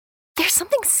There's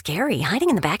something scary hiding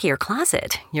in the back of your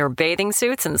closet. Your bathing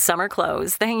suits and summer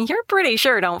clothes that you're pretty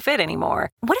sure don't fit anymore.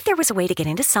 What if there was a way to get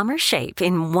into summer shape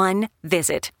in one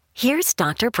visit? Here's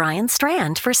Dr. Brian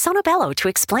Strand for Sonobello to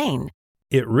explain.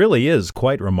 It really is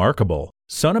quite remarkable.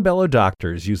 Sonobello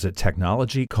doctors use a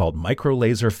technology called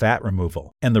microlaser fat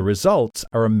removal, and the results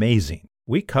are amazing.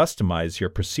 We customize your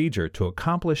procedure to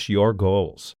accomplish your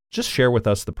goals. Just share with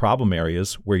us the problem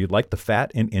areas where you'd like the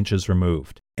fat in inches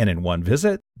removed. And in one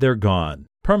visit, they're gone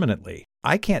permanently.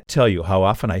 I can't tell you how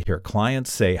often I hear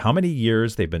clients say how many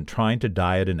years they've been trying to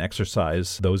diet and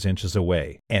exercise those inches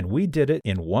away. And we did it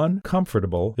in one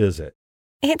comfortable visit.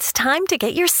 It's time to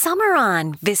get your summer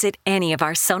on. Visit any of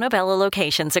our Sonobello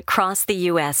locations across the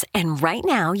U.S. and right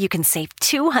now you can save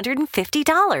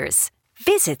 $250.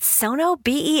 Visit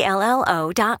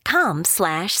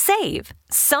sonobello.com/save.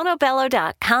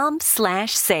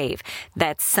 sonobello.com/save.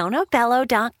 That's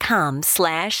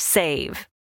sonobello.com/save.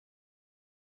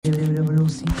 Come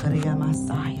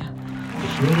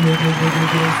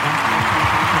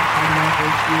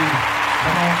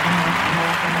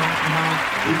on.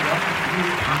 We welcome you.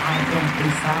 I am a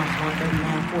Psalms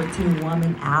 139:14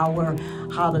 woman hour.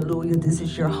 Hallelujah. This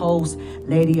is your host,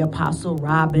 Lady Apostle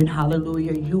Robin.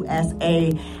 Hallelujah.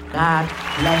 USA. God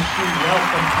bless you.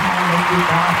 Welcome. Come on, let's give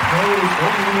God praise.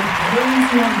 Open and praise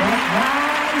Him. That's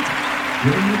right.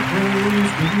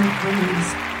 Give Him praise.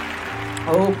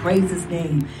 Oh, praise His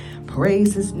name.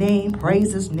 Praise His name,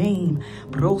 praise His name.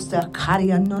 Brosa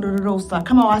Karia Nodorosa.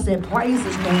 Come on, I said praise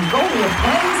His name. Go ahead,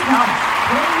 praise Him.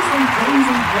 Praise Him, praise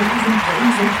Him, praise Him,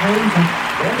 praise Him, praise Him.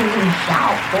 Go ahead and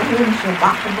shout. Go ahead and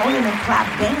shabak. Go ahead and clap,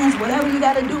 dance, whatever you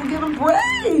got to do. Give Him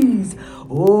praise.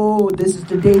 Oh, this is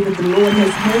the day that the Lord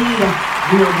has made.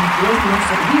 We'll rejoice.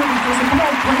 So we'll rejoice. Come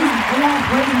on, praise Him. Come on,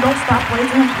 praise Him. Don't stop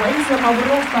praising Him. Praise Him.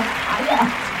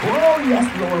 Oh, yes,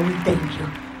 Lord, we thank you.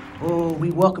 Oh, we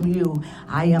welcome you.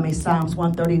 I am a Psalms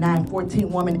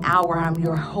 139:14 woman hour. I'm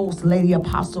your host, Lady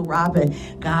Apostle Robin.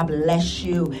 God bless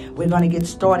you. We're going to get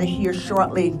started here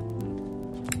shortly.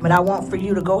 But I want for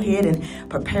you to go ahead and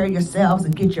prepare yourselves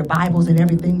and get your Bibles and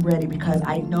everything ready, because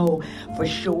I know for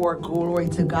sure, glory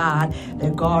to God,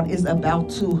 that God is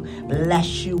about to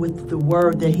bless you with the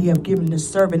word that He has given the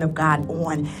servant of God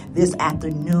on this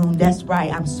afternoon. That's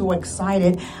right. I'm so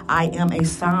excited. I am a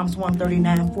Psalms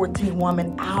 139:14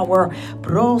 woman hour.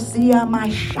 Brosia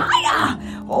Mashaya.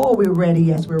 Oh, we're ready.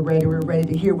 Yes, we're ready. We're ready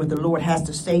to hear what the Lord has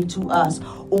to say to us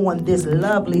on this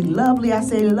lovely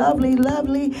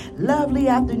afternoon.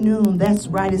 That's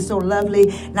right. It's so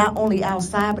lovely. Not only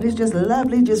outside, but it's just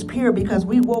lovely, just pure, because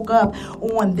we woke up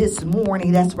on this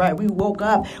morning. That's right. We woke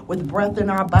up with breath in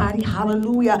our body.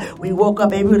 Hallelujah. We woke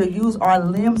up able to use our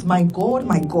limbs. My God,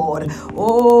 my God.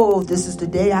 Oh, this is the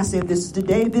day. I said, this is the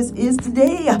day. This is the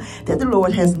day that the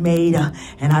Lord has made.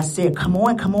 And I said, come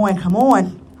on. Come on.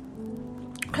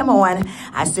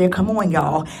 I said, come on,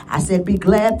 y'all. I said, be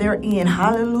glad they're in.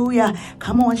 Hallelujah.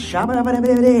 Come on.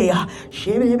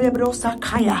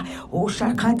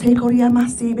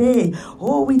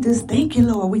 Oh, we just thank you,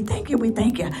 Lord. We thank you.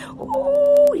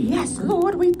 Oh, yes,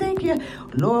 Lord, we thank you.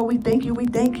 Lord, we thank you.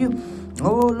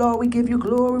 Oh, Lord, we give you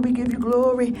glory. Oh, we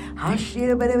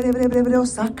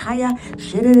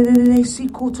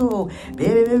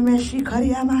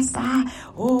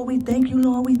thank you,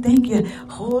 Lord. We thank you.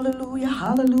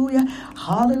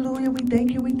 Hallelujah. We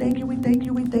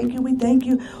thank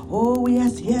you. Oh,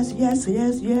 yes.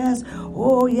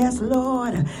 Oh, yes,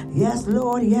 Lord.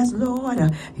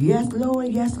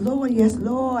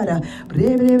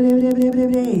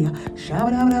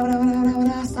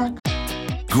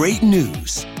 Great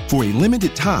news. For a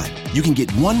limited time, you can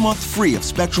get 1 month free of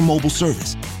Spectrum Mobile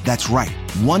service. That's right,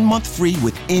 1 month free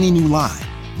with any new line.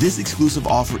 This exclusive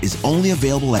offer is only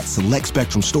available at select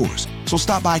Spectrum stores, so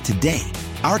stop by today.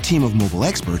 Our team of mobile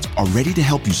experts are ready to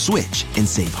help you switch and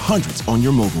save hundreds on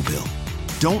your mobile bill.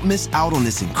 Don't miss out on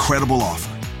this incredible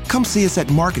offer. Come see us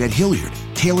at Market at Hilliard,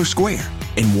 Taylor Square,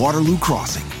 and Waterloo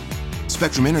Crossing.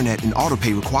 Spectrum Internet and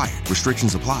autopay required.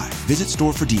 Restrictions apply. Visit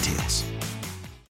store for details.